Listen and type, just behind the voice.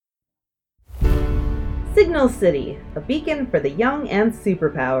Signal City, a beacon for the young and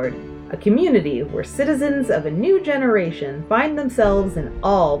superpowered. A community where citizens of a new generation find themselves in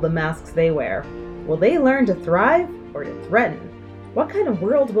all the masks they wear. Will they learn to thrive or to threaten? What kind of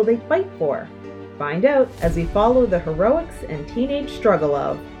world will they fight for? Find out as we follow the heroics and teenage struggle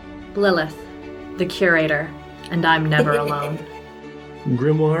of Lilith, the curator, and I'm never alone.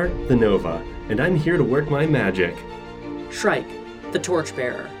 Grimoire, the Nova, and I'm here to work my magic. Shrike, the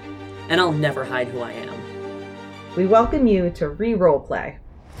torchbearer, and I'll never hide who I am. We welcome you to Re-Roleplay.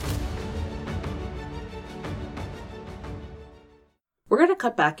 We're going to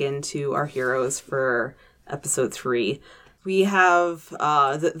cut back into our heroes for episode 3. We have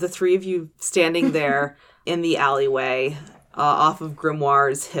the three of you standing there in the alleyway. Off of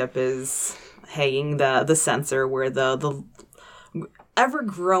Grimoire's hip is hanging the censer where the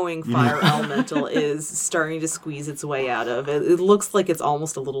ever-growing fire elemental is starting to squeeze its way out of. It looks like it's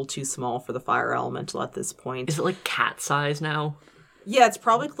almost a little too small for the fire elemental at this point. Is it like cat size now? Yeah, it's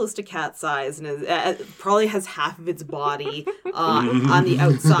probably close to cat size, and it probably has half of its body on the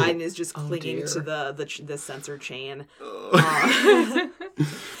outside and is just clinging to the sensor chain.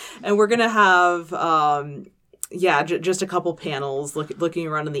 And we're gonna have just a couple panels looking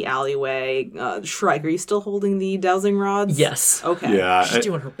around in the alleyway. Shrike, are you still holding the dowsing rods? Yes. Okay. Yeah. She's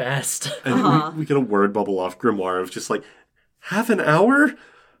doing her best. And we get a word bubble off Grimoire of just like, half an hour?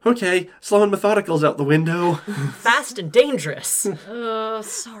 Okay, slow and methodical's out the window. Fast and dangerous.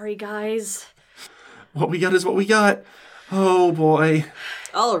 Sorry, guys. What we got is what we got. Oh, boy.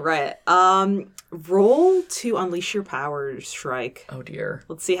 All right. Roll to unleash your powers, Shrike. Oh dear.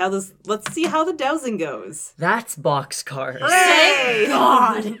 Let's see how the dowsing goes. That's boxcar. Hooray!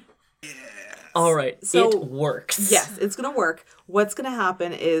 God. All right, So- it works. Yes, it's gonna work. What's gonna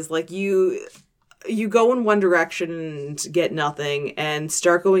happen is like you go in one direction and get nothing and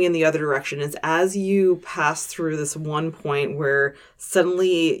start going in the other direction. Is as you pass through this one point where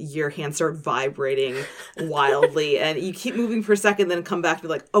suddenly your hands start vibrating wildly and you keep moving for a second, then come back to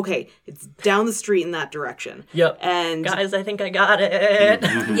like, okay, it's down the street in that direction. Yep. And Guys, I think I got it.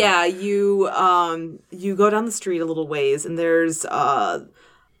 yeah, you go down the street a little ways and there's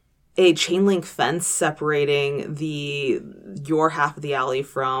a chain link fence separating your half of the alley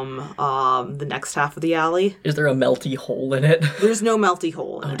from the next half of the alley. Is there a melty hole in it? There's no melty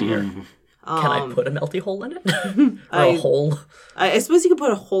hole in it. Dear. Can I put a melty hole in it? Or a hole? I suppose you could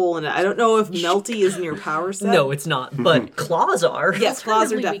put a hole in it. I don't know if melty is in your power set. No, it's not. But claws are. Yes,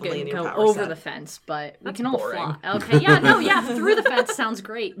 claws are We definitely can in your go power over set. the fence, but we That's can all boring. fly. Okay, yeah, through the fence sounds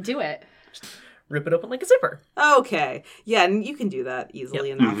great. Do it. Rip it open like a zipper. Okay. Yeah, and you can do that easily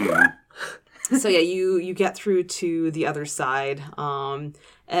enough. So yeah, you get through to the other side. And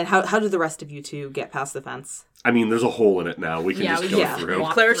how did the rest of you two get past the fence? I mean, there's a hole in it now. We can Yeah, just we go can through.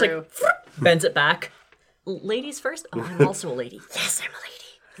 walk Claire's through. like, bends it back. Ladies first? Oh, I'm also a lady. Yes, I'm a lady.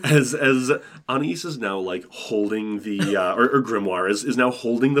 As Anise is now like holding the or Grimoire is now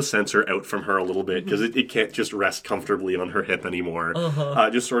holding the sensor out from her a little bit because it can't just rest comfortably on her hip anymore.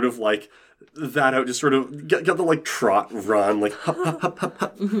 Just sort of like that out, just sort of got the like trot run, like hup hup hup hup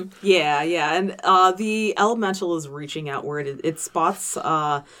hup. Yeah, and the elemental is reaching outward. It spots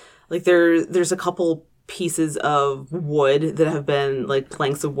like there's a couple pieces of wood that have been like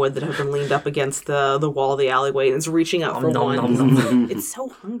planks of wood that have been leaned up against the wall of the alleyway, and it's reaching out for one. It's so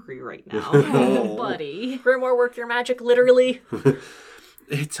hungry right now. Oh, buddy. Grimoire, work your magic, literally.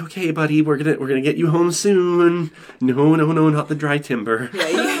 It's okay, buddy. We're gonna get you home soon. No, not the dry timber.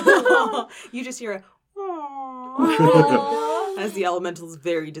 Yeah, you just hear a as the elemental is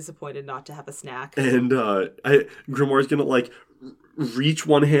very disappointed not to have a snack. And Grimoire's gonna like reach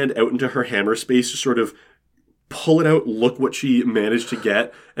one hand out into her hammer space to sort of pull it out, look what she managed to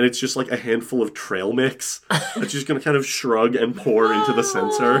get, and it's just like a handful of trail mix that she's gonna kind of shrug and pour into the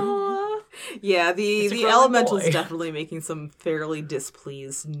sensor. Yeah, the growing elemental's boy. definitely making some fairly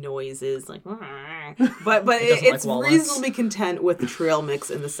displeased noises, like, but doesn't it's like walnuts. reasonably content with the trail mix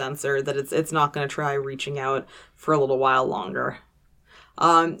in the sensor that it's not going to try reaching out for a little while longer.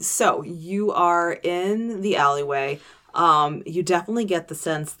 So you are in the alleyway. You definitely get the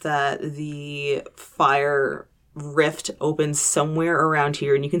sense that the fire rift opens somewhere around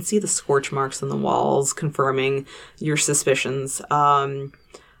here, and you can see the scorch marks on the walls, confirming your suspicions.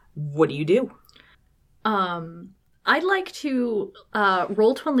 What do you do? I'd like to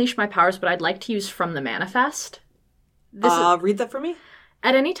roll to unleash my powers, but I'd like to use from the manifest. Read that for me.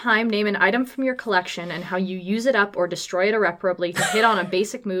 At any time, name an item from your collection and how you use it up or destroy it irreparably to hit on a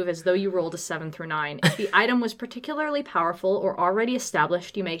basic move as though you rolled a 7 through 9. If the item was particularly powerful or already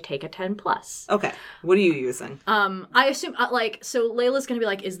established, you may take a 10+. Okay. What are you using? I assume, so Layla's going to be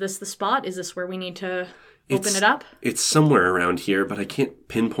like, is this the spot? Is this where we need to open it up? It's somewhere around here, but I can't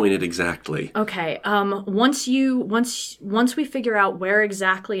pinpoint it exactly. Okay. Once we figure out where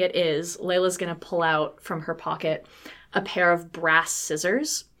exactly it is, Layla's going to pull out from her pocket a pair of brass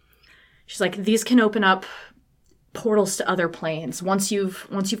scissors. She's like, these can open up portals to other planes. Once you've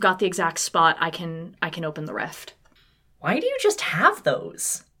got the exact spot, I can open the rift. Why do you just have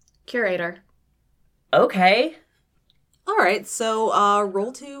those? Curator. Okay. All right, so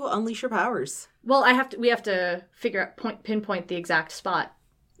roll to unleash your powers. Well, we have to figure out pinpoint the exact spot.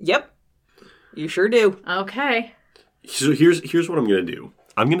 Yep. You sure do. Okay. So here's what I'm going to do.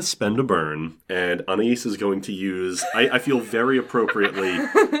 I'm going to spend a burn, and Anais is going to use, I feel very appropriately,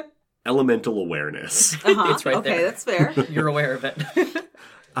 elemental awareness. It's right Okay, there. that's fair. You're aware of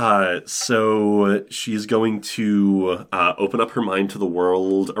it. So she's going to open up her mind to the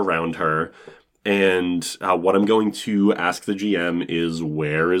world around her, and what I'm going to ask the GM is,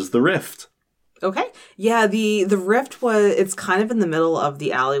 where is the rift? Okay. Yeah, the rift it's kind of in the middle of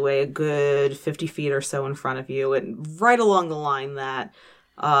the alleyway, a good 50 feet or so in front of you, and right along the line that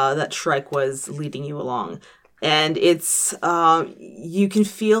Shrike was leading you along. And it's you can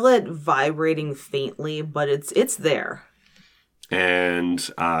feel it vibrating faintly, but it's there. And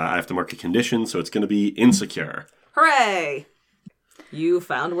I have to mark a condition, so it's going to be insecure. Hooray! You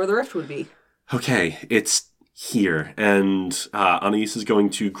found where the rift would be. Okay, it's here, and Anais is going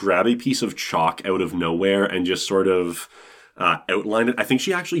to grab a piece of chalk out of nowhere and just sort of outline it. I think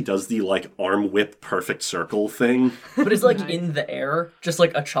she actually does the, arm whip perfect circle thing. But it's, in the air, just,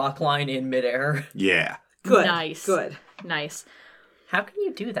 a chalk line in midair. Yeah. Good. Nice. Good. Nice. How can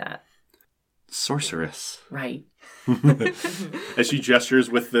you do that? Sorceress. Right. As she gestures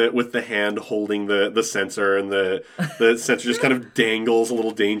with the hand holding the sensor, and the sensor just kind of dangles a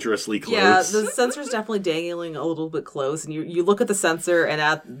little dangerously close. Yeah, the sensor's definitely dangling a little bit close, and you look at the sensor and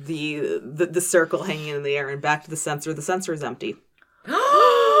at the circle hanging in the air, and back to the sensor. The sensor is empty.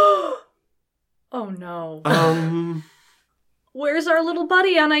 Oh no. Where's our little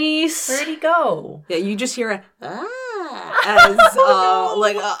buddy, Anais? Where'd he go? Yeah, you just hear as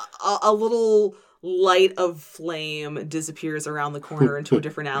a little light of flame disappears around the corner into a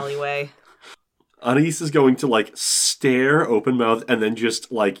different alleyway. Anais is going to stare open mouthed, and then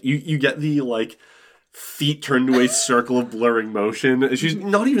just you get the feet turned to a circle of blurring motion. She's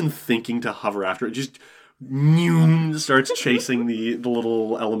not even thinking to hover after it. Just starts chasing the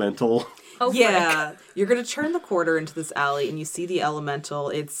little elemental. Oh, Yeah, frick. you're gonna turn the corner into this alley, and you see the elemental.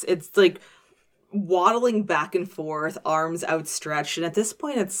 It's waddling back and forth, arms outstretched, and at this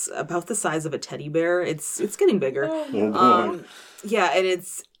point, it's about the size of a teddy bear. It's getting bigger. Oh boy. Yeah, and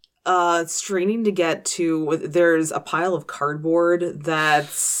it's straining to get to. There's a pile of cardboard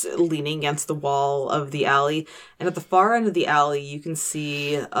that's leaning against the wall of the alley, and at the far end of the alley, you can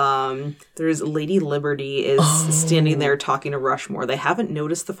see there's Lady Liberty is standing there talking to Rushmore. They haven't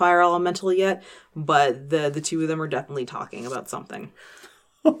noticed the fire elemental yet, but the two of them are definitely talking about something.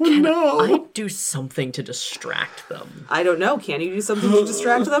 Oh no! I do something to distract them. I don't know. Can you do something to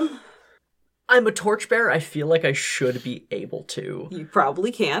distract them? I'm a torchbearer. I feel like I should be able to. You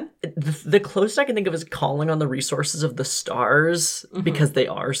probably can. The closest I can think of is calling on the resources of the stars, because they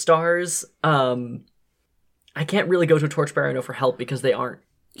are stars. I can't really go to a torchbearer I know for help because they aren't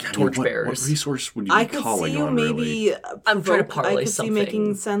torchbearers. What resource would you I be could calling see you on, maybe. really? I'm trying to provoke- parlay I could something. see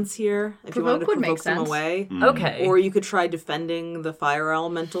making sense here if you wanted to Provoke would make provoke them sense. away. Okay. Or you could try defending the fire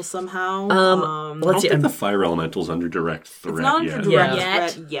elemental somehow. Let's I don't see. think the fire elemental's under direct threat It's not yet. under direct Yeah.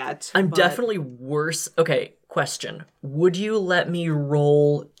 threat yet. I'm but definitely worse. Okay, question. Would you let me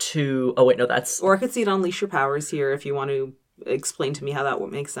roll to... Oh, wait, no, that's... Or I could see it unleash your powers here if you want to explain to me how that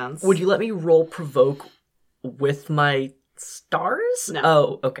would make sense. Would you let me roll provoke with my stars? No.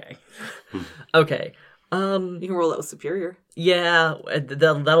 Oh, okay. Okay. You can roll that with superior. Yeah,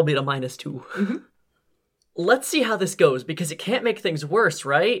 that'll be a -2. Let's see how this goes, because it can't make things worse,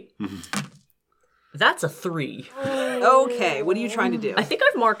 right? That's a 3. Okay, what are you trying to do? I think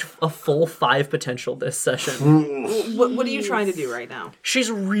I've marked a full 5 potential this session. What are you trying to do right now? She's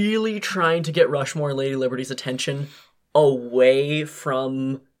really trying to get Rushmore and Lady Liberty's attention away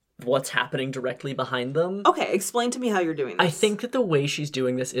from what's happening directly behind them. Okay, explain to me how you're doing this. I think that the way she's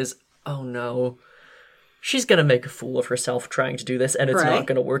doing this is, oh no, she's gonna make a fool of herself trying to do this, and it's Right. not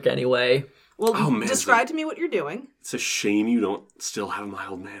gonna work anyway. Well, Oh, man, describe to me what you're doing. It's a shame you don't still have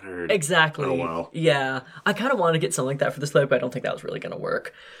mild-mannered. Exactly. Oh, wow. Yeah. I kind of wanted to get something like that for this play, but I don't think that was really going to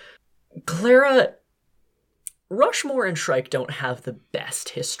work. Clara, Rushmore and Shrike don't have the best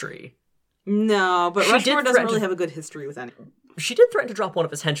history. No, but She Rushmore did doesn't threaten- really have a good history with anyone. She did threaten to drop one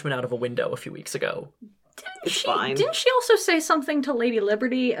of his henchmen out of a window a few weeks ago. Fine. Didn't she also say something to Lady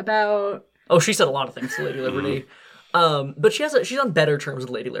Liberty about... Oh, she said a lot of things to Lady Liberty. But she's on better terms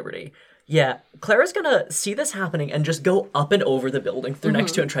with Lady Liberty. Yeah, Clara's gonna see this happening and just go up and over the building they're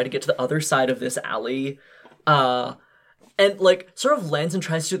next to and try to get to the other side of this alley. And, like, sort of lands and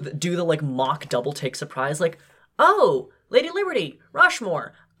tries to do the, like, mock double take surprise, like, oh, Lady Liberty,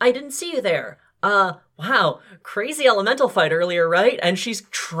 Rushmore, I didn't see you there. Wow, crazy elemental fight earlier, right? And she's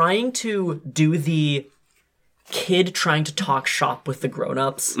trying to do the kid trying to talk shop with the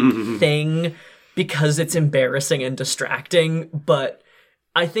grown-ups thing because it's embarrassing and distracting, but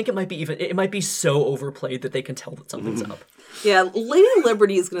I think it might be so overplayed that they can tell that something's up. Yeah, Lady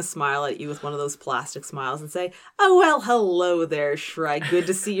Liberty is going to smile at you with one of those plastic smiles and say, oh, well, hello there, Shrike. Good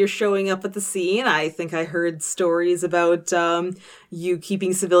to see you're showing up at the scene. I think I heard stories about you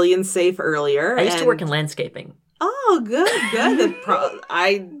keeping civilians safe earlier. I used to work in landscaping. Oh, good.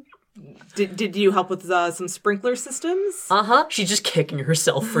 Did you help with some sprinkler systems? Uh-huh. She's just kicking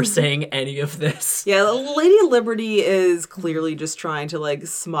herself for saying any of this. Yeah, Lady Liberty is clearly just trying to, like,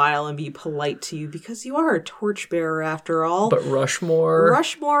 smile and be polite to you because you are a torchbearer after all. But Rushmore...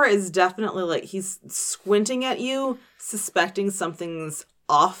 Rushmore is definitely, like, he's squinting at you, suspecting something's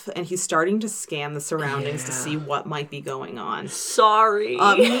off, and he's starting to scan the surroundings to see what might be going on. Sorry.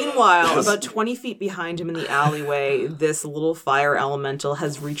 Meanwhile, about 20 feet behind him in the alleyway, this little fire elemental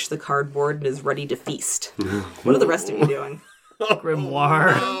has reached the cardboard and is ready to feast. What are the rest of you doing?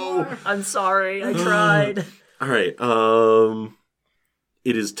 Grimoire. I'm sorry. I tried. All right.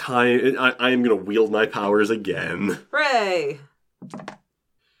 It is time. I am going to wield my powers again. Hooray!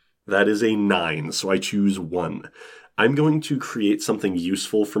 That is a 9, so I choose 1. I'm going to create something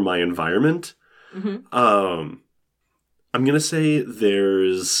useful for my environment. I'm going to say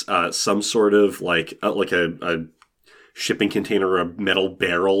there's some sort of like a shipping container or a metal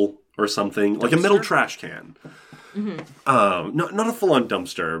barrel or something, like a metal trash can. Not a full-on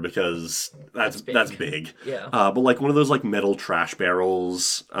dumpster because that's big. Yeah. But like one of those like metal trash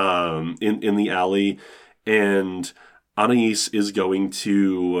barrels in the alley, and Anais is going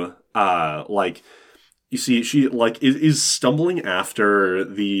to you see, she like is stumbling after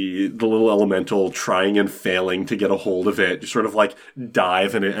the little elemental, trying and failing to get a hold of it. Just sort of like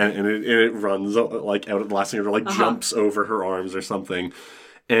dive and it runs like out at the last thing, or like jumps over her arms or something.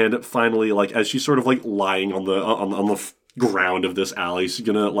 And finally, like as she's sort of like lying on the ground of this alley, she's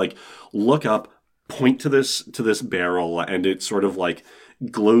gonna like look up, point to this barrel, and it sort of like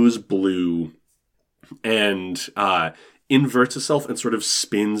glows blue, and inverts itself and sort of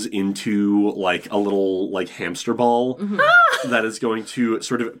spins into like a little like hamster ball that is going to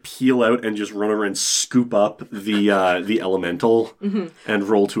sort of peel out and just run over and scoop up the elemental and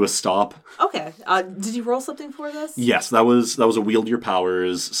roll to a stop. Okay. Did you roll something for this? Yes, that was a wield your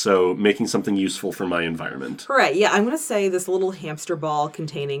powers, so making something useful for my environment. Right, yeah, I'm going to say this little hamster ball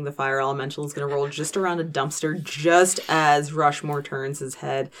containing the fire elemental is going to roll just around a dumpster just as Rushmore turns his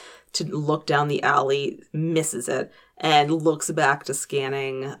head to look down the alley, misses it, and looks back to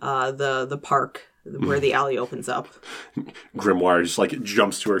scanning the park where the alley opens up. Grimoire just like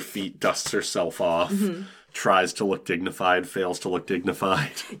jumps to her feet, dusts herself off, tries to look dignified, fails to look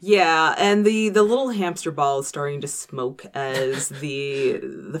dignified. Yeah, and the little hamster ball is starting to smoke as the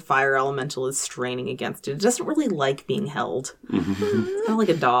fire elemental is straining against it. It doesn't really like being held. It's kind of like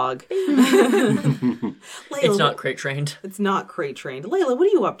a dog. Layla, It's not crate trained. It's not crate trained. Layla, what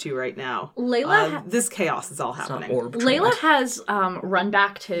are you up to right now? Layla this chaos is all It's not happening. orb trained. Layla has run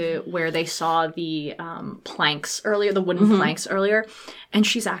back to where they saw the planks earlier, the wooden planks earlier, and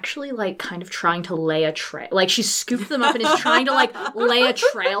she's actually like kind of trying to lay a trail. Like she's scooped them up and is trying to like lay a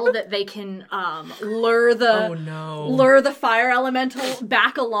trail that they can lure the fire elemental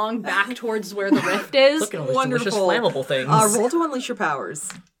back towards where the rift is. Look at all these delicious Wonderful. flammable things. Roll to unleash your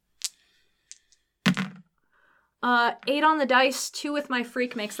powers. 8 on the dice, 2 with my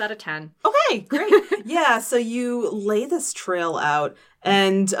freak makes that a 10. Okay, great. Yeah, so you lay this trail out,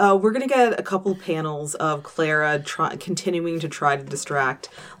 and we're going to get a couple panels of Clara continuing to try to distract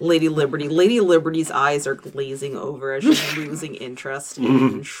Lady Liberty. Lady Liberty's eyes are glazing over as she's losing interest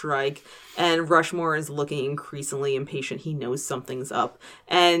in Shrike, and Rushmore is looking increasingly impatient. He knows something's up.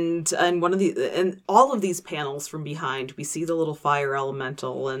 And all of these panels from behind, we see the little fire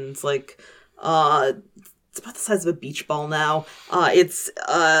elemental, and it's like... it's about the size of a beach ball now. It's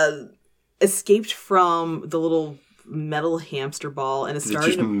escaped from the little metal hamster ball and is Did it starting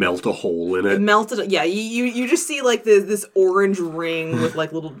just to melt a hole in it? melted. Yeah, you just see like this orange ring with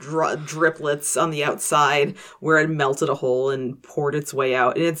like little driplets on the outside where it melted a hole and poured its way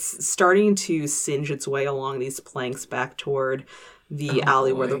out, and it's starting to singe its way along these planks back toward the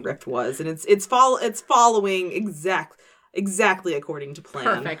alley where the rift was, and it's following exactly according to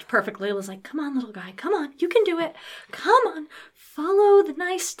plan. Perfect. Layla's like, come on, little guy, come on, you can do it. Come on, follow the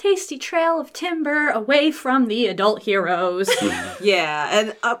nice, tasty trail of timber away from the adult heroes. Yeah,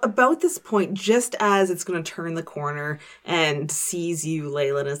 and about this point, just as it's going to turn the corner and sees you,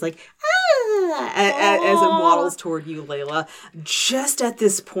 Layla, and is like, as it waddles toward you, Layla, just at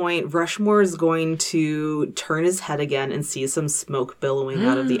this point, Rushmore is going to turn his head again and see some smoke billowing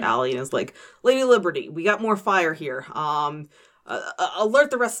out of the alley and is like, Lady Liberty, we got more fire here.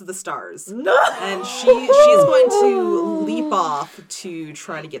 Alert the rest of the stars. No! And she's going to leap off to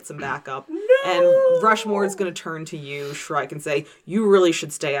try to get some backup. No! And Rushmore is going to turn to you, Shrike, and say, you really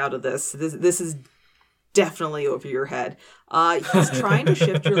should stay out of this. This is definitely over your head. He's trying to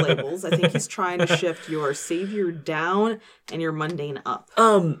shift your labels. I think he's trying to shift your savior down and your mundane up.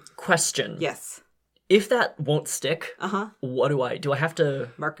 Question. Yes. If that won't stick, what do I do? I have to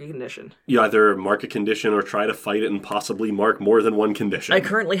mark a condition. You either mark a condition or try to fight it and possibly mark more than one condition. I'm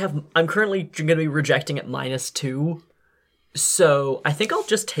currently going to be rejecting at -2. So I think I'll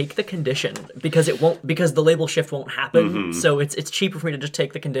just take the condition because the label shift won't happen. So it's cheaper for me to just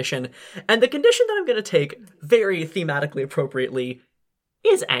take the condition. And the condition that I'm going to take, very thematically appropriately,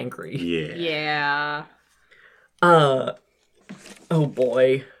 is angry. Yeah. Yeah. Oh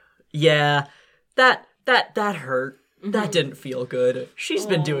boy. Yeah. That hurt. That didn't feel good. She's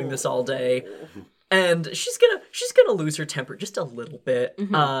been doing this all day. And she's gonna lose her temper just a little bit.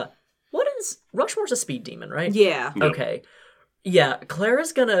 What is Rushmore's a speed demon, right? Yeah. Yep. Okay. Yeah,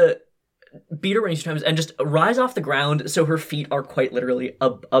 Clara's gonna beat her range 2 times and just rise off the ground so her feet are quite literally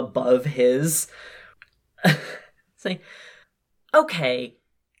above his. Say, okay,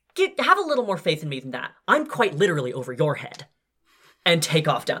 have a little more faith in me than that. I'm quite literally over your head. And take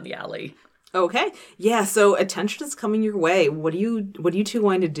off down the alley. Okay. Yeah, so attention is coming your way. What are you two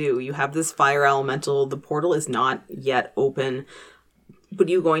going to do? You have this fire elemental. The portal is not yet open. What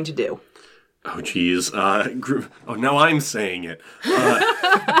are you going to do? Oh, geez. Now I'm saying it.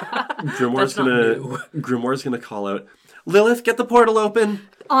 Grimoire's gonna call out, Lilith, get the portal open.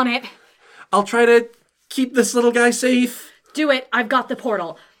 On it. I'll try to keep this little guy safe. Do it. I've got the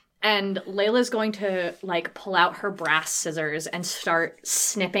portal. And Layla's going to, pull out her brass scissors and start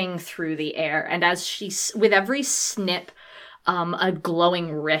snipping through the air. And as with every snip, a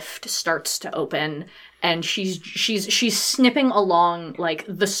glowing rift starts to open. And she's snipping along,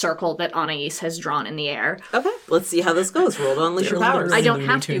 the circle that Anais has drawn in the air. Okay, let's see how this goes. Roll to unleash your powers. I don't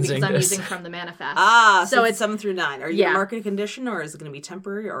have to because I'm using from the manifest. So it's 7 through 9. Are you marking a condition, or is it going to be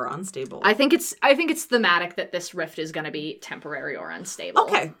temporary or unstable? I think it's thematic that this rift is going to be temporary or unstable.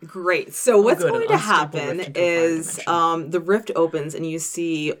 Okay, great. So what's going to happen is the rift opens and you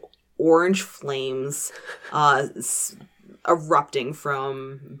see orange flames erupting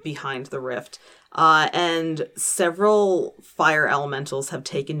from behind the rift. And several fire elementals have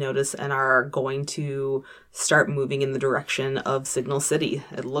taken notice and are going to start moving in the direction of Signal City.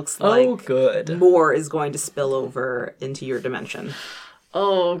 It looks like more is going to spill over into your dimension.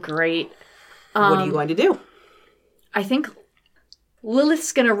 Oh, great. What are you going to do? I think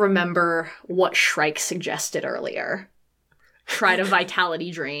Lilith's going to remember what Shrike suggested earlier. Try to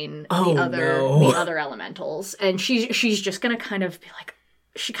vitality drain the other elementals. And she's just going to kind of be like,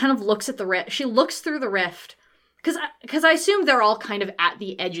 she kind of looks at the rift. She looks through the rift. Because I assume they're all kind of at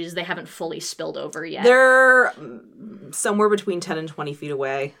the edges. They haven't fully spilled over yet. They're somewhere between 10 and 20 feet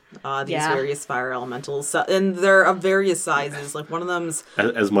away, these various fire elementals. So, and they're of various sizes. Like one of them's...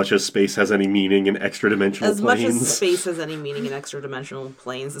 As much as space has any meaning in extra-dimensional planes. As much as space has any meaning in extra-dimensional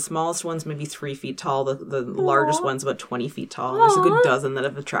planes. The smallest one's maybe 3 feet tall. The largest one's about 20 feet tall. There's a good dozen that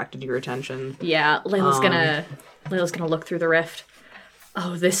have attracted your attention. Yeah, Layla's gonna look through the rift.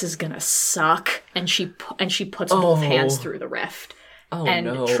 Oh, this is gonna suck. And she puts both hands through the rift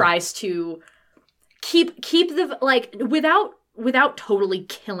and tries to keep the without totally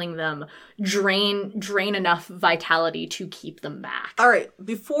killing them, drain enough vitality to keep them back. All right,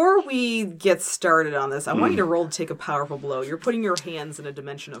 before we get started on this, I want you to roll to take a powerful blow. You're putting your hands in a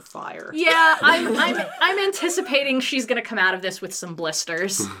dimension of fire. Yeah, I'm anticipating she's gonna come out of this with some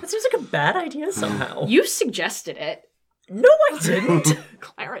blisters. That seems like a bad idea somehow. You suggested it. No, I didn't.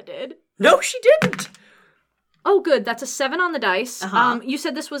 Clara did. No, she didn't. Oh, good. That's a 7 on the dice. You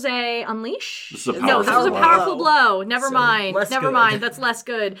said this was a unleash? This is a No, this was a powerful blow. Never mind. less Never good. mind. That's less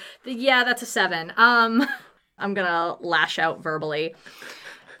good. Yeah, that's a 7. I'm gonna lash out verbally.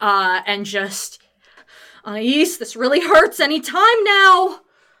 And just, Anais, this really hurts any time now.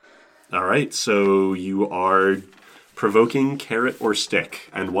 All right, so you are provoking carrot or stick,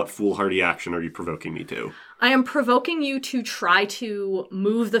 and what foolhardy action are you provoking me to? I am provoking you to try to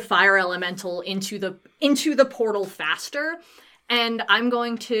move the fire elemental into the portal faster, and I'm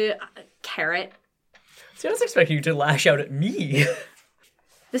going to carrot. See, I was expecting you to lash out at me.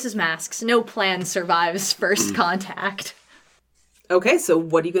 This is Masks. No plan survives first contact. Okay, so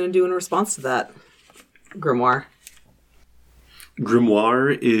what are you going to do in response to that, Grimoire?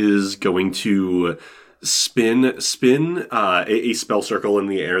 Grimoire is going to spin a spell circle in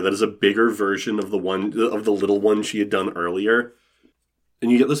the air that is a bigger version of the little one she had done earlier.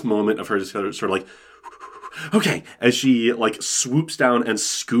 And you get this moment of her just sort of like, okay, as she like swoops down and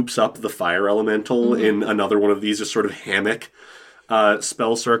scoops up the fire elemental in another one of these just sort of hammock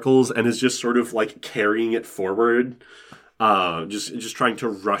spell circles, and is just sort of like carrying it forward, just trying to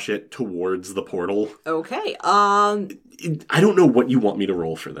rush it towards the portal. Okay, I don't know what you want me to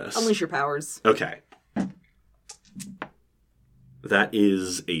roll for this. unleash your powers. Okay. That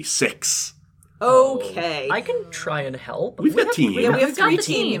is a 6. Okay. I can try and help. We've got team. Yeah, we have We've got 3 the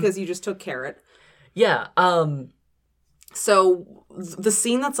team team. because you just took carrot. Yeah, So the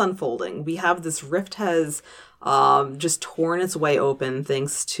scene that's unfolding, we have this rift has just torn its way open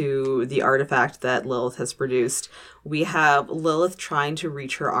thanks to the artifact that Lilith has produced. We have Lilith trying to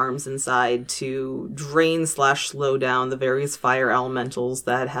reach her arms inside to drain/slow down the various fire elementals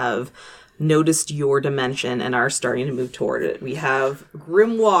that have noticed your dimension and are starting to move toward it. We have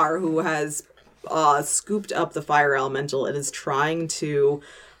Grimoire, who has scooped up the fire elemental and is trying to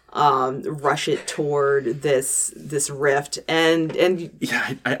rush it toward this rift, and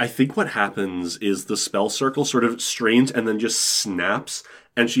Yeah, I think what happens is the spell circle sort of strains and then just snaps,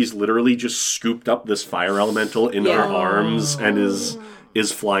 and she's literally just scooped up this fire elemental in her arms and is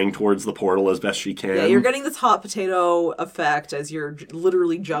flying towards the portal as best she can. yeah, you're getting this hot potato effect as you're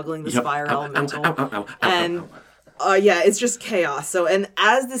literally juggling this Yep. fire Ow, ow, elemental, ow, ow, ow, ow, and ow, ow. yeah, it's just chaos. So, and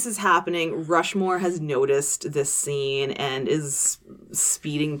as this is happening, Rushmore has noticed this scene and is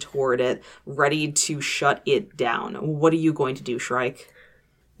speeding toward it, ready to shut it down. What are you going to do, Shrike?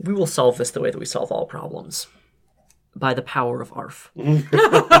 we will solve this the way that we solve all problems. By the power of ARF.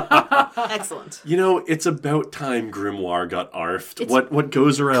 Excellent. You know, it's about time Grimoire got arfed. What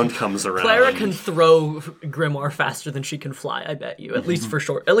goes around comes around. Clara can throw Grimoire faster than she can fly, I bet you. At least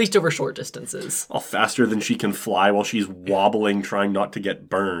over short distances. All faster than she can fly while she's wobbling, trying not to get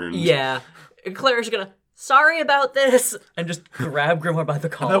burned. Yeah. Claire's gonna, sorry about this, and just grab Grimoire by the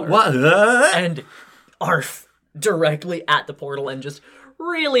collar. What? And ARF directly at the portal and just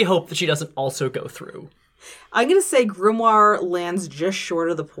really hope that she doesn't also go through. I'm going to say Grimoire lands just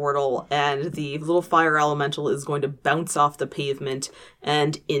short of the portal, and the little fire elemental is going to bounce off the pavement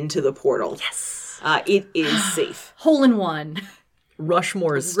and into the portal. Yes. It is safe. Hole in one.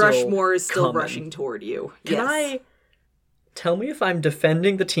 Rushmore is still coming. rushing toward you. Can tell me if I'm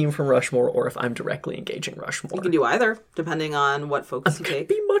defending the team from Rushmore or if I'm directly engaging Rushmore? You can do either, depending on what focus you take.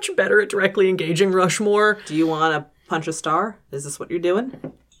 Be much better at directly engaging Rushmore. Do you want to punch a star? Is this what you're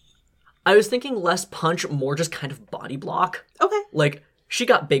doing? I was thinking less punch, more just kind of body block. Okay. Like, she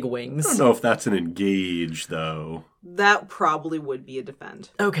got big wings. I don't know if that's an engage, though. That probably would be a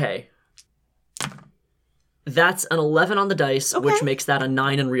defend. Okay. That's an 11 on the dice, Okay. which makes that a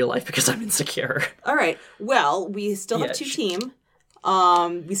 9 in real life because I'm insecure. All right. Well, we still have Yeah, two team.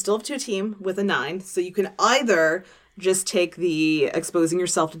 We still have 2 team with a 9, so you can either just take the exposing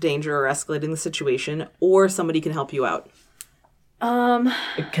yourself to danger or escalating the situation, or somebody can help you out.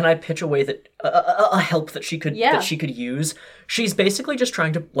 Can I pitch a way that a help that she could use? She's basically just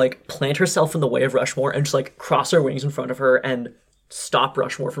trying to like plant herself in the way of Rushmore and just like cross her wings in front of her and stop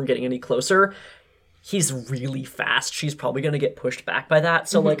Rushmore from getting any closer. He's really fast. She's probably going to get pushed back by that.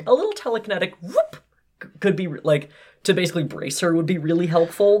 So like a little telekinetic whoop could be like to basically brace her would be really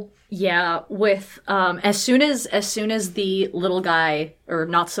helpful. Yeah, with as soon as the little guy, or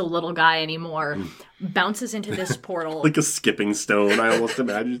not so little guy anymore, bounces into this portal, Like a skipping stone, I almost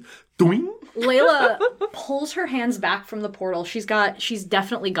imagine. Doing? Layla pulls her hands back from the portal. She's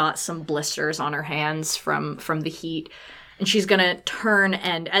definitely got some blisters on her hands from the heat. And she's gonna turn,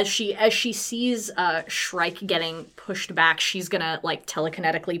 and as she sees Shrike getting pushed back, she's gonna like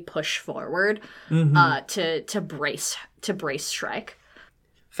telekinetically push forward to brace Shrike.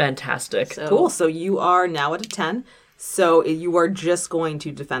 Fantastic. Cool. So you are now at a 10. So you are just going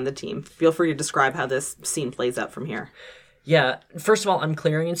to defend the team. Feel free to describe how this scene plays out from here. Yeah, first of all, I'm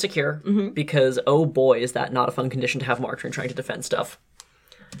clearing and secure, because, oh boy, is that not a fun condition to have Margarine trying to defend stuff.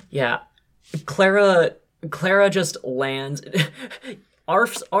 Yeah, Clara just lands,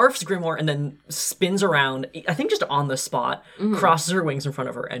 arfs Grimoire, and then spins around, I think just on the spot, crosses her wings in front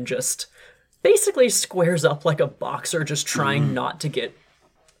of her, and just basically squares up like a boxer, just trying not to get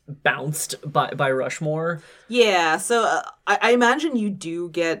bounced by Rushmore. Yeah, so I imagine you do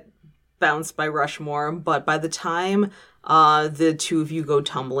get bounced by Rushmore, but by the time the two of you go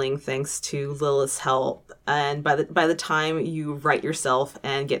tumbling, thanks to Lilith's help, and by the time you right yourself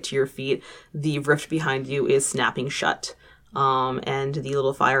and get to your feet, the rift behind you is snapping shut, and the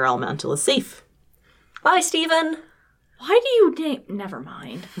little fire elemental is safe. Bye, Steven! Why do you name... Never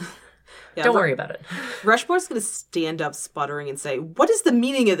mind. Yeah, Don't worry about it. Rushmore's going to stand up sputtering and say, "What is the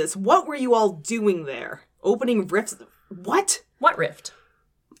meaning of this? What were you all doing there? Opening rifts? What?" What rift?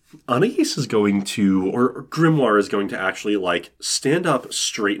 Anais is going to, or Grimoire is going to actually, like, stand up,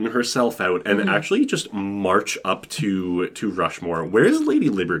 straighten herself out, and actually just march up to Rushmore. Where is Lady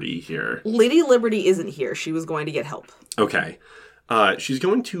Liberty here? Lady Liberty isn't here. She was going to get help. Okay. She's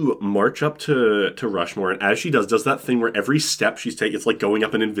going to march up to Rushmore, and as she does that thing where every step she's taking, it's like going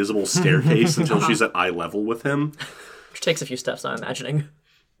up an invisible staircase until she's at eye level with him. Which takes a few steps, I'm imagining.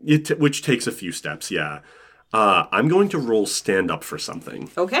 Which takes a few steps, yeah. I'm going to roll stand up for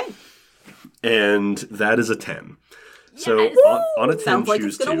something. Okay. And that is a 10. So on a 10, Sounds like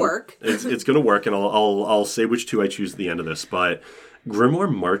choose it's gonna two. work. It's going to work, and I'll say which two I choose at the end of this. But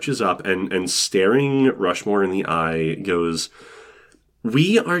Grimoire marches up and staring Rushmore in the eye goes,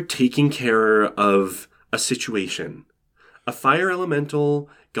 "We are taking care of a situation. A fire elemental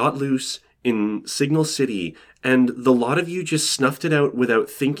got loose in Signal City, and the lot of you just snuffed it out without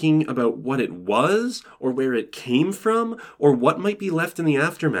thinking about what it was, or where it came from, or what might be left in the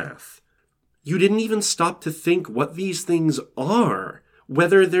aftermath. You didn't even stop to think what these things are,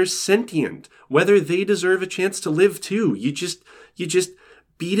 whether they're sentient, whether they deserve a chance to live too. You just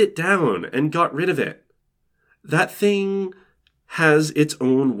beat it down and got rid of it. That thing has its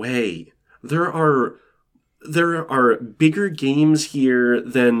own way. There are bigger games here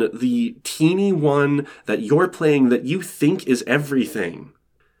than the teeny one that you're playing that you think is everything.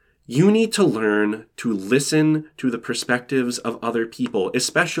 You need to learn to listen to the perspectives of other people,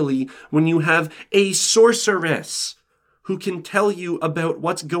 especially when you have a sorceress who can tell you about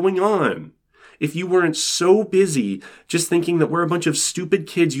what's going on. If you weren't so busy just thinking that we're a bunch of stupid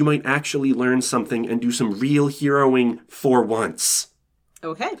kids, you might actually learn something and do some real heroing for once."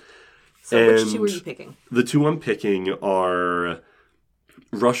 Okay. So which And two are you picking? The two I'm picking are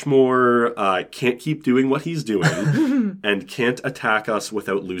Rushmore can't keep doing what he's doing and can't attack us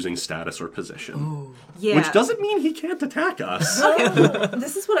without losing status or position. Yeah. Which doesn't mean he can't attack us.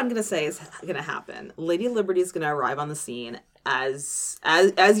 This is what I'm going to say is going to happen. Lady Liberty is going to arrive on the scene as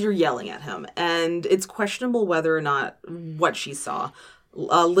you're yelling at him, and it's questionable whether or not what she saw.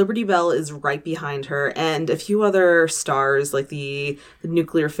 Liberty Bell is right behind her, and a few other stars, like the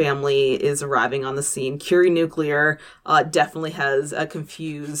Nuclear family, is arriving on the scene. Curie Nuclear definitely has a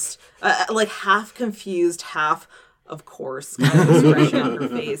confused, like half confused, half, of course, kind of expression on her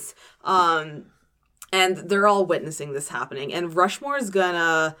face. And they're all witnessing this happening. And Rushmore is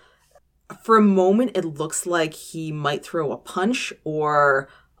gonna, for a moment, it looks like he might throw a punch or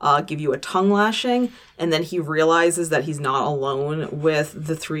give you a tongue lashing, and then he realizes that he's not alone with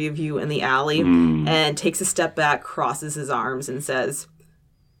the three of you in the alley, and takes a step back, crosses his arms, and says,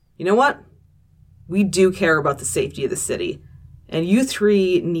 "You know what? We do care about the safety of the city, and you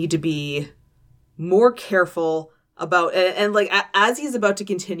three need to be more careful about..." And like, as he's about to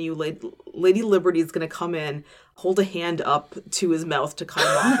continue, Lady Liberty is going to come in, hold a hand up to his mouth to cut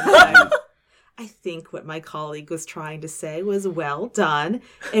him off, and say, "I think what my colleague was trying to say was well done,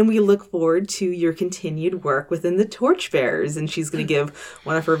 and we look forward to your continued work within the Torchbearers." And she's going to give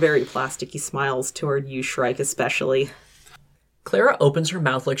one of her very plasticky smiles toward you, Shrike, especially. Clara opens her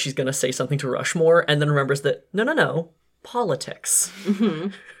mouth like she's going to say something to Rushmore, and then remembers that, no, politics.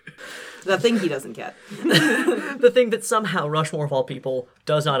 The thing he doesn't get. The thing that somehow Rushmore, of all people,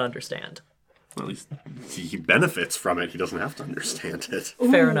 does not understand. Well, at least he benefits from it. He doesn't have to understand it.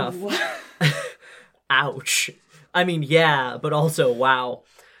 Fair enough. Ouch. I mean, yeah, but also, wow.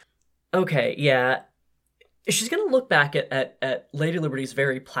 Okay, yeah. She's going to look back at Lady Liberty's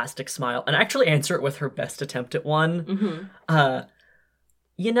very plastic smile and actually answer it with her best attempt at one.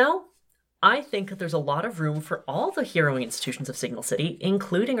 You know, I think that there's a lot of room for all the heroing institutions of Signal City,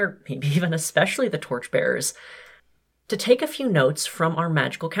 including, or maybe even especially, the Torchbearers, to take a few notes from our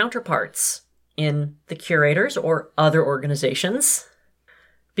magical counterparts in the Curators or other organizations.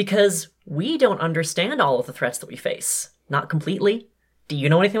 Because we don't understand all of the threats that we face. Not completely. Do you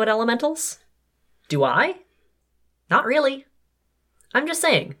know anything about elementals? Do I? Not really. I'm just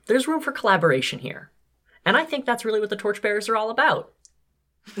saying, there's room for collaboration here. And I think that's really what the Torchbearers are all about.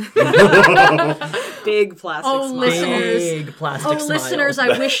 Big plastic smile. Listeners. Big plastic smile. Listeners,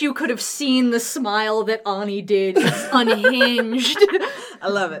 I wish you could have seen the smile that Ani did. It's unhinged. I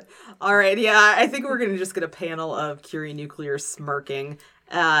love it. All right, yeah, I think we're just going to panel of Curie Nuclear smirking.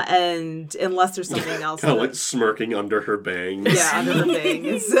 And unless there's something else. Kind of like smirking under her bangs. Yeah, under her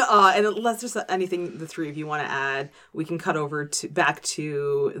bangs. And unless there's anything the three of you want to add, we can cut over back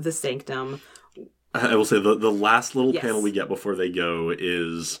to the Sanctum. I will say the last little panel we get before they go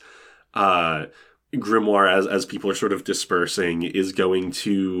is Grimoire, as people are sort of dispersing, is going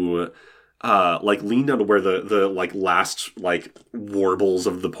to lean down to where the last warbles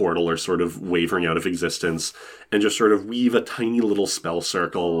of the portal are sort of wavering out of existence, and just sort of weave a tiny little spell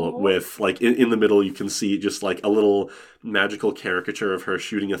circle with in the middle you can see just a little magical caricature of her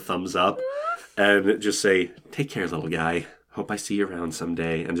shooting a thumbs up, and just say, "Take care, little guy. Hope I see you around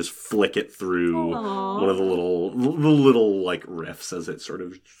someday," and just flick it through one of the little riffs as it sort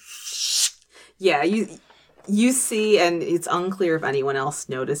of. Yeah, you see, and it's unclear if anyone else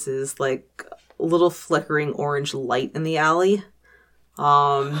notices, a little flickering orange light in the alley.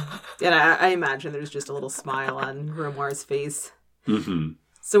 And I imagine there's just a little smile on Grimoire's face. Mm-hmm.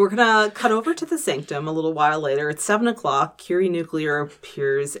 So we're gonna cut over to the Sanctum a little while later. It's 7:00. Curie Nuclear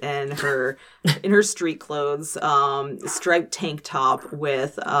appears in her street clothes, striped tank top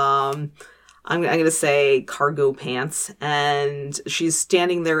with I'm gonna say cargo pants, and she's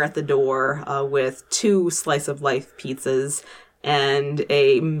standing there at the door with 2 slice of life pizzas and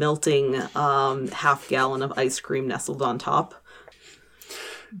a melting half gallon of ice cream nestled on top.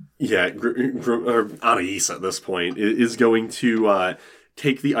 Yeah, Anais at this point is going to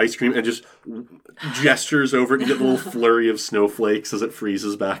take the ice cream and just gestures over it and get a little flurry of snowflakes as it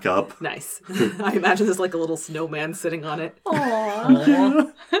freezes back up. Nice. I imagine there's a little snowman sitting on it.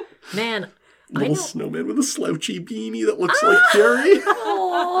 Aww. Man, little snowman with a slouchy beanie that looks like Curie.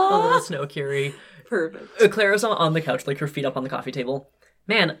 A little snow Curie. Perfect. Clara's on the couch, her feet up on the coffee table.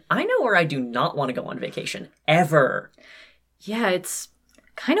 Man, I know where I do not want to go on vacation. Ever. Yeah, it's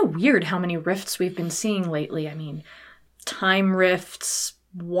kind of weird how many rifts we've been seeing lately. I mean, time rifts,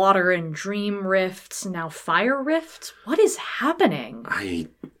 water and dream rifts, now fire rifts. What is happening? I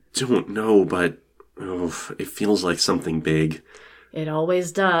don't know, but it feels like something big. It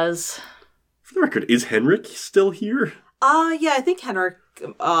always does. For the record, is Henrik still here? Yeah, I think Henrik.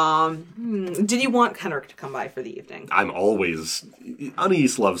 Did you want Henrik to come by for the evening? I'm always.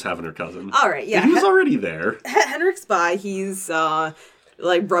 Anais loves having her cousin. All right, yeah. He was already there. Henrik's by. He's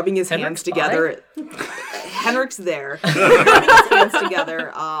rubbing his hands together. Henrik's there, rubbing his hands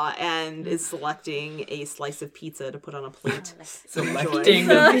together, and is selecting a slice of pizza to put on a plate. Selecting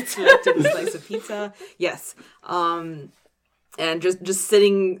a slice of pizza. Yes. And just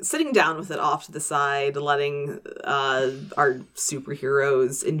sitting down with it off to the side, letting our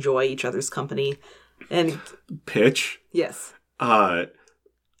superheroes enjoy each other's company. And Pitch. Yes.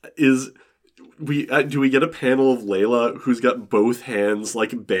 Do we get a panel of Layla who's got both hands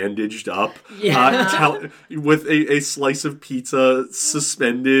bandaged up, with a slice of pizza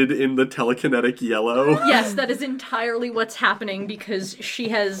suspended in the telekinetic yellow? Yes, that is entirely what's happening because she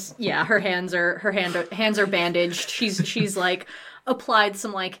has her hands are bandaged. She's applied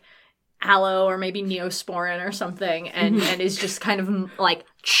some aloe or maybe Neosporin or something and is just kind of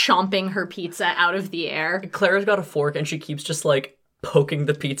chomping her pizza out of the air. Clara's got a fork and she keeps just poking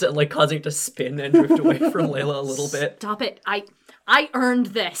the pizza and causing it to spin and drift away from Layla a little bit. Stop it. I earned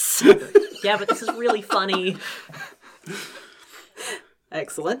this. Yeah, but this is really funny.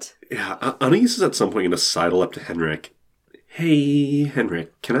 Excellent. Yeah, Anais is at some point going to sidle up to Henrik. Hey,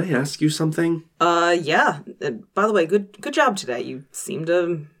 Henrik, can I ask you something? Yeah. By the way, good job today. You seem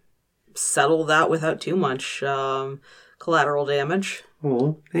to settle that without too much collateral damage.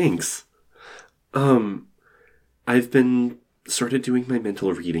 Oh, thanks. I've been started doing my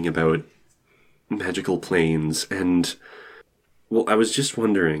mental reading about magical planes, and I was just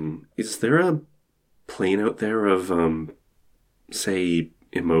wondering, is there a plane out there of say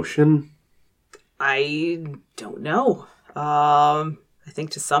emotion? I don't know. I think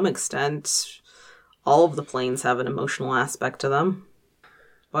to some extent all of the planes have an emotional aspect to them.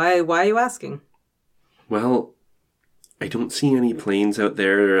 Why are you asking? Well, I don't see any planes out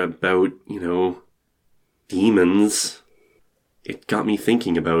there about, demons. It got me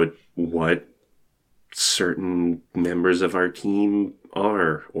thinking about what certain members of our team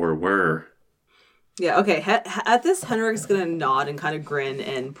are or were. Yeah, okay. At this, Henrik's gonna nod and kind of grin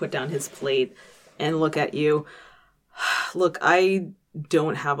and put down his plate and look at you. Look, I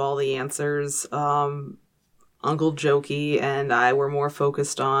don't have all the answers. Uncle Jokey and I were more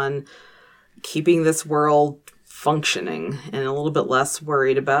focused on keeping this world functioning and a little bit less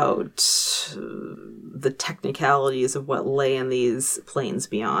worried about the technicalities of what lay in these planes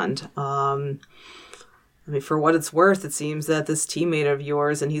beyond. I mean, for what it's worth, it seems that this teammate of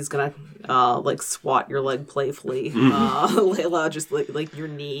yours, and he's gonna swat your leg playfully, Layla, just like your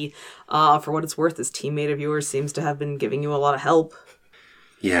knee. For what it's worth, this teammate of yours seems to have been giving you a lot of help.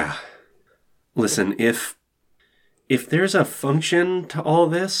 Yeah. Listen, if there's a function to all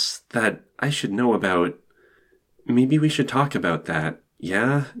this that I should know about, maybe we should talk about that.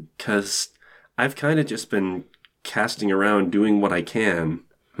 Yeah? 'Cause I've kind of just been casting around doing what I can.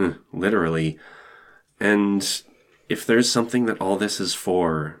 Literally. And if there's something that all this is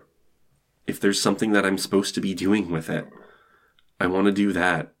for, if there's something that I'm supposed to be doing with it, I want to do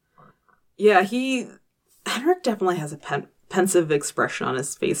that. Yeah, Henrik definitely has a pensive expression on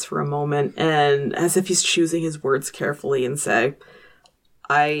his face for a moment, and as if he's choosing his words carefully, and say,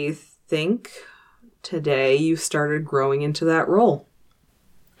 I think today you started growing into that role.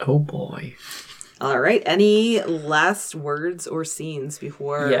 Oh boy. All right, any last words or scenes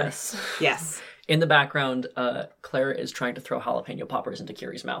before? Yes. Yes. In the background, Clara is trying to throw jalapeno poppers into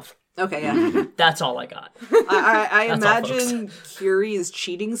Kiri's mouth. Okay, yeah. That's all I got. I That's all, imagine Curie is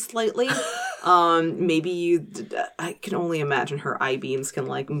cheating slightly. Maybe I can only imagine her eye beams can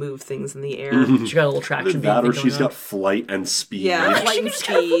like move things in the air. She got a little traction beam That or thing she's going got flight and speed. Yeah, light and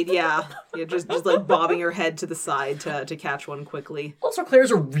speed. Yeah, just like bobbing her head to the side to catch one quickly. on. Also,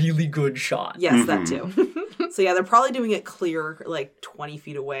 Claire's a really good shot. Yes, that too. So yeah, they're probably doing it clear, like 20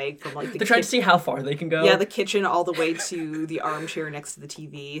 feet away from like the. They're trying to see how far they can go. Yeah, the kitchen all the way to the armchair next to the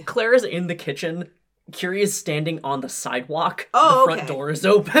TV. Claire is in the kitchen. Curie is standing on the sidewalk. Oh, the front okay. door is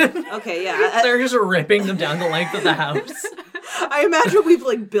open. Okay, yeah. They're just ripping them down the length of the house. I imagine we've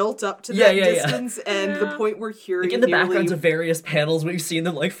like built up to that Yeah. distance, and the point where Curie Like in the nearly- backgrounds of various panels, we've seen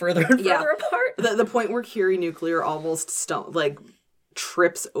them like further and Yeah. further apart. the point where Curie Nuclear almost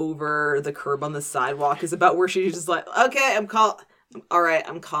trips over the curb on the sidewalk is about where she's just like, okay, I'm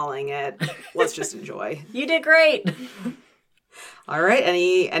calling it. Let's just enjoy. You did great. All right,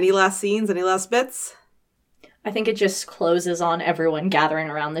 any last scenes, any last bits? I think it just closes on everyone gathering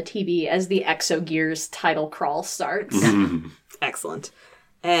around the TV as the Exogears title crawl starts. Excellent.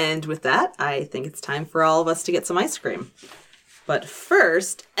 And with that, I think it's time for all of us to get some ice cream. But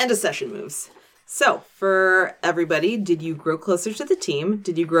first, end of session moves. So, for everybody, did you grow closer to the team?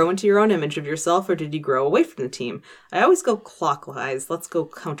 Did you grow into your own image of yourself, or did you grow away from the team? I always go clockwise. Let's go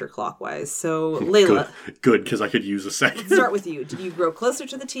counterclockwise. So, Layla, Good, because I could use a second. start with you. Did you grow closer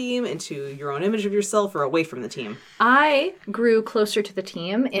to the team, into your own image of yourself, or away from the team? I grew closer to the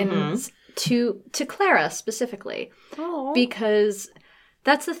team to Clara specifically. Because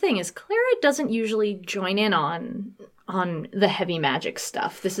that's the thing is Clara doesn't usually join in on the heavy magic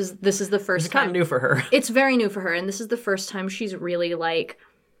stuff. This is the first It's kind of time. new for her. It's very new for her, and this is the first time she's really like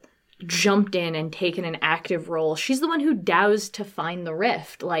jumped in and taken an active role. She's the one who dowsed to find the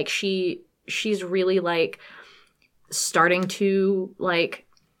rift. Like she's really like starting to like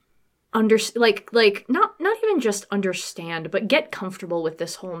not even just understand, but get comfortable with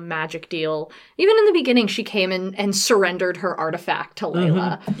this whole magic deal. Even in the beginning, she came in and surrendered her artifact to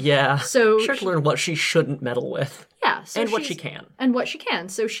Layla. Yeah. So she had to learn what she shouldn't meddle with. Yeah, so And what she's- she can. and what she can.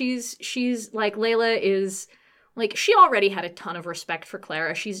 So she's like Layla is like she already had a ton of respect for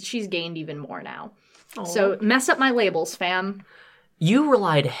Clara. She's gained even more now. So mess up my labels, fam. You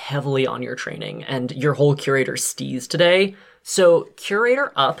relied heavily on your training and your whole curator steez today. So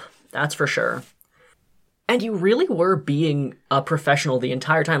curator up, that's for sure. And you really were being a professional the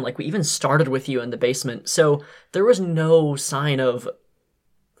entire time. Like we even started with you in the basement. So there was no sign of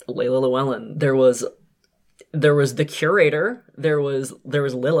Layla Llewellyn. There was the curator. There was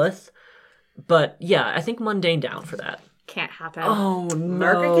Lilith. But yeah, I think mundane down for that. Can't happen. Oh no.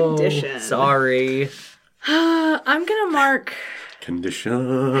 Mark a condition. Sorry. I'm gonna mark.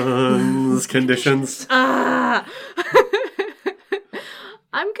 Conditions. I'm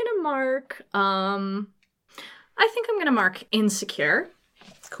gonna mark. I think I'm gonna mark insecure.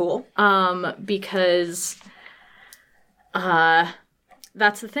 Cool. Because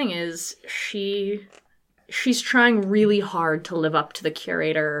that's the thing is she's trying really hard to live up to the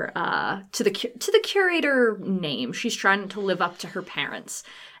curator to the curator name. She's trying to live up to her parents,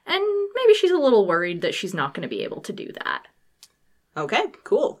 and maybe she's a little worried that she's not going to be able to do that. Okay,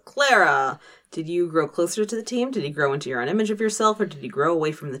 cool. Clara, did you grow closer to the team? Did you grow into your own image of yourself, or did you grow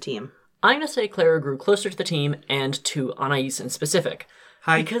away from the team? I'm going to say Clara grew closer to the team and to Anais in specific.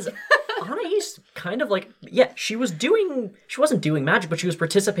 Hi. Because Anais kind of like, yeah, she wasn't doing magic, but she was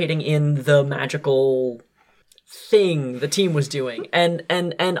participating in the magical thing the team was doing. And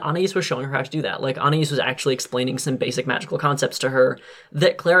Anais was showing her how to do that. Like, Anais was actually explaining some basic magical concepts to her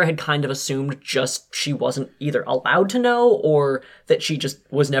that Clara had kind of assumed just she wasn't either allowed to know or that she just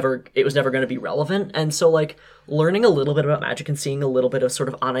it was never going to be relevant. And so, like, learning a little bit about magic and seeing a little bit of sort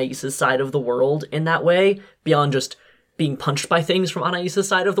of Anais's side of the world in that way, beyond just being punched by things from Anais's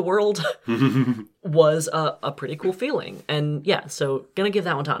side of the world, was a pretty cool feeling. And yeah, so gonna give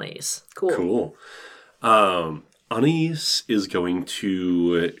that one to Anais. Cool. Anais is going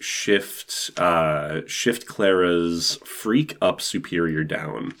to shift Clara's freak up superior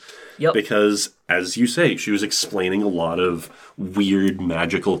down. Yep. Because, as you say, she was explaining a lot of weird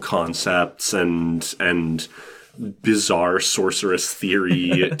magical concepts and bizarre sorceress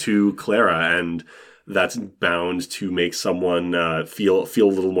theory to Clara, and that's bound to make someone feel a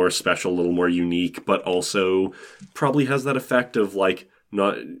little more special, a little more unique, but also probably has that effect of, like,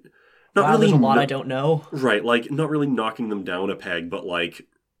 not Wow, really there's a lot I don't know. Right, like, not really knocking them down a peg, but, like,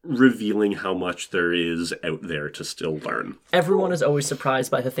 revealing how much there is out there to still learn. Everyone is always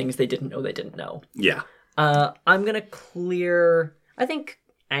surprised by the things they didn't know. Yeah. I'm gonna clear, I think,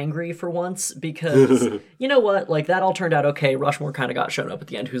 angry for once, because you know what? Like, that all turned out okay. Rushmore kind of got shown up at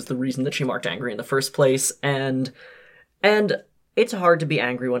the end, who's the reason that she marked angry in the first place, and it's hard to be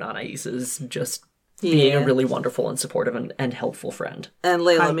angry when Anais is just being a really wonderful and supportive and helpful friend. And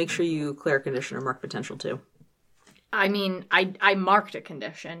Layla, make sure you clear condition or mark potential too. I mean, I marked a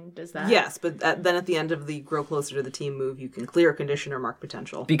condition. Does that? Yes, but then at the end of the grow closer to the team move, you can clear condition or mark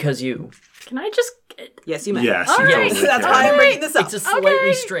potential. Because you... Can I just... Yes, you may. Yes, All you right. totally That's can. why I'm bringing this up. It's a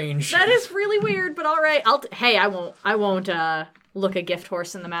slightly strange... That is really weird, but all right. I won't look a gift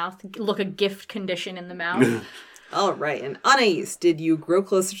horse in the mouth. Look a gift condition in the mouth. All right, and Anais, did you grow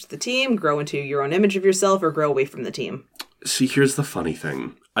closer to the team, grow into your own image of yourself, or grow away from the team? See, here's the funny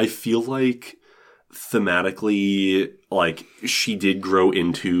thing. I feel like thematically, like, she did grow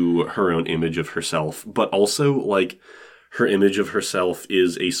into her own image of herself, but also, like, her image of herself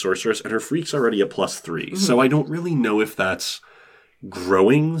is a sorceress, and her freak's already a +3. Mm-hmm. So I don't really know if that's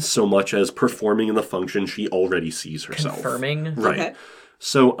growing so much as performing in the function she already sees herself. Confirming. Right. Okay.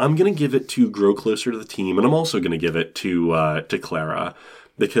 So I'm going to give it to grow closer to the team, and I'm also going to give it to Clara,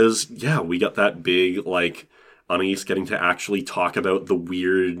 because, yeah, we got that big, like, Anais getting to actually talk about the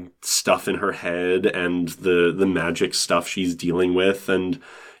weird stuff in her head and the magic stuff she's dealing with, and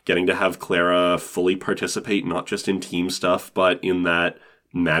getting to have Clara fully participate not just in team stuff, but in that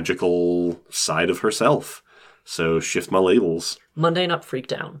magical side of herself. So shift my labels. Mundane up, freak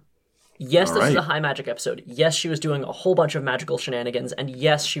down. Yes, All this is right. a high magic episode. Yes, she was doing a whole bunch of magical shenanigans, and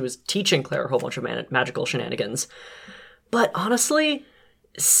yes, she was teaching Claire a whole bunch of magical shenanigans. But honestly,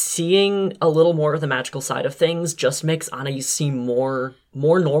 seeing a little more of the magical side of things just makes Anais seem more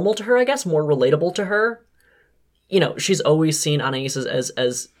normal to her, I guess, more relatable to her. You know, she's always seen Anais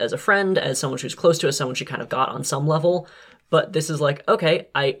as a friend, as someone who's close to, as someone she kind of got on some level. But this is like, okay,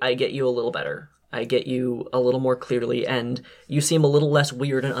 I get you a little better. I get you a little more clearly, and you seem a little less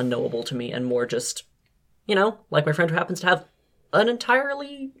weird and unknowable to me, and more just, you know, like my friend who happens to have an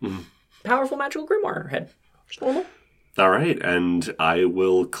entirely powerful magical grimoire in her head. Just normal. All right, and I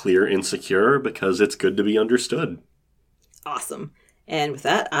will clear insecure because it's good to be understood. Awesome. And with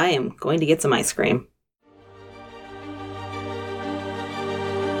that, I am going to get some ice cream.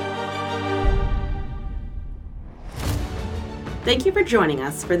 Thank you for joining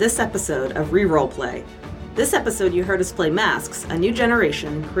us for this episode of Reroll Play. This episode you heard us play Masks, A New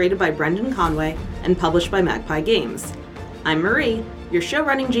Generation, created by Brendan Conway and published by Magpie Games. I'm Marie, your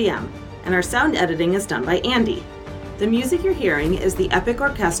show-running GM, and our sound editing is done by Andy. The music you're hearing is the epic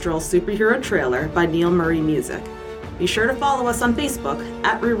orchestral superhero trailer by Neil Murray Music. Be sure to follow us on Facebook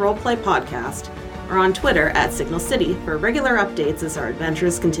at Reroll Play Podcast or on Twitter at Signal City for regular updates as our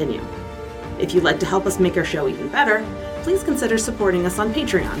adventures continue. If you'd like to help us make our show even better, please consider supporting us on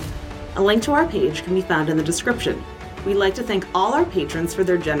Patreon. A link to our page can be found in the description. We'd like to thank all our patrons for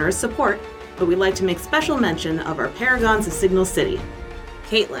their generous support, but we'd like to make special mention of our paragons of Signal City,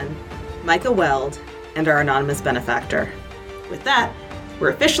 Caitlin, Micah Weld, and our anonymous benefactor. With that, we're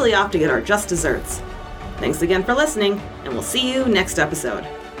officially off to get our just desserts. Thanks again for listening, and we'll see you next episode.